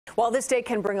While this day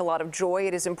can bring a lot of joy,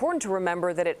 it is important to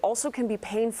remember that it also can be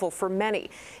painful for many.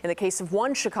 In the case of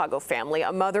one Chicago family,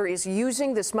 a mother is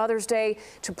using this Mother's Day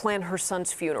to plan her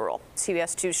son's funeral.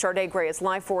 CBS 2's Sharday Gray is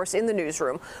live for us in the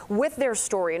newsroom with their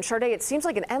story. And Sharday, it seems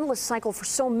like an endless cycle for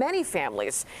so many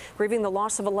families grieving the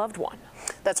loss of a loved one.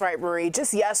 That's right, Marie.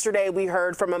 Just yesterday, we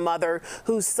heard from a mother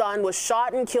whose son was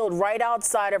shot and killed right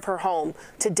outside of her home.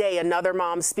 Today, another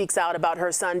mom speaks out about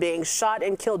her son being shot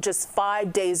and killed just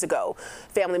 5 days ago.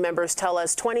 Family members tell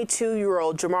us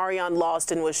 22-year-old Jamarion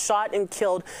Lawston was shot and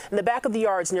killed in the back of the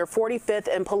yards near 45th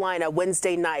and Paulina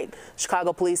Wednesday night.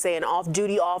 Chicago police say an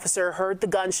off-duty officer heard the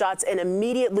gunshots and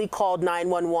immediately called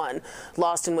 911.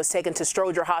 Lawston was taken to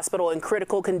Stroger Hospital in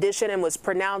critical condition and was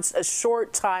pronounced a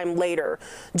short time later.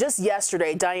 Just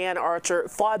yesterday, Diane Archer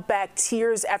fought back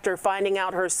tears after finding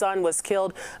out her son was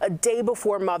killed a day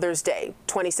before Mother's Day.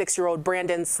 26-year-old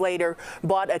Brandon Slater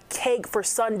bought a cake for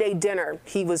Sunday dinner.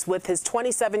 He was with his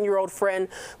 27-year-old friend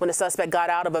when a suspect got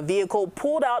out of a vehicle,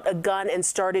 pulled out a gun, and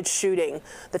started shooting.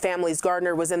 The family's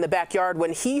gardener was in the backyard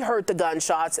when he heard the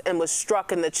gunshots and was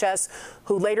struck in the chest,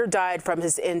 who later died from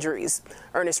his injuries.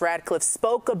 Ernest Radcliffe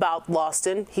spoke about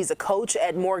Lawston. He's a coach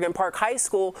at Morgan Park High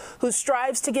School who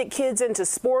strives to get kids into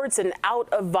sports and out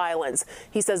of violence.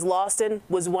 He says Lawston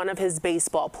was one of his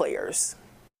baseball players.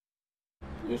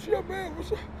 This young man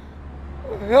was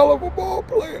a hell of a ball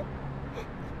player.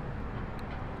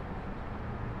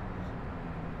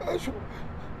 That's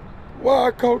why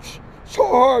I coach so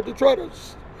hard to try to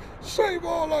save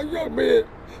all our young men.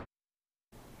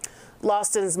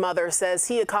 Lawston's mother says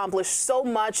he accomplished so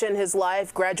much in his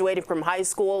life, graduating from high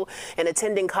school and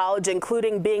attending college,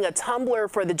 including being a tumbler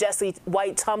for the Jesse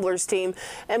White Tumblers team,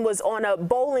 and was on a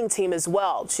bowling team as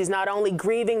well. She's not only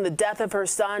grieving the death of her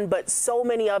son, but so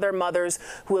many other mothers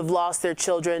who have lost their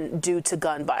children due to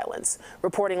gun violence.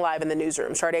 Reporting live in the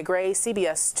newsroom, Sharday Gray,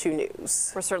 CBS 2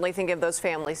 News. We're certainly thinking of those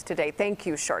families today. Thank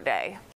you, Sharday.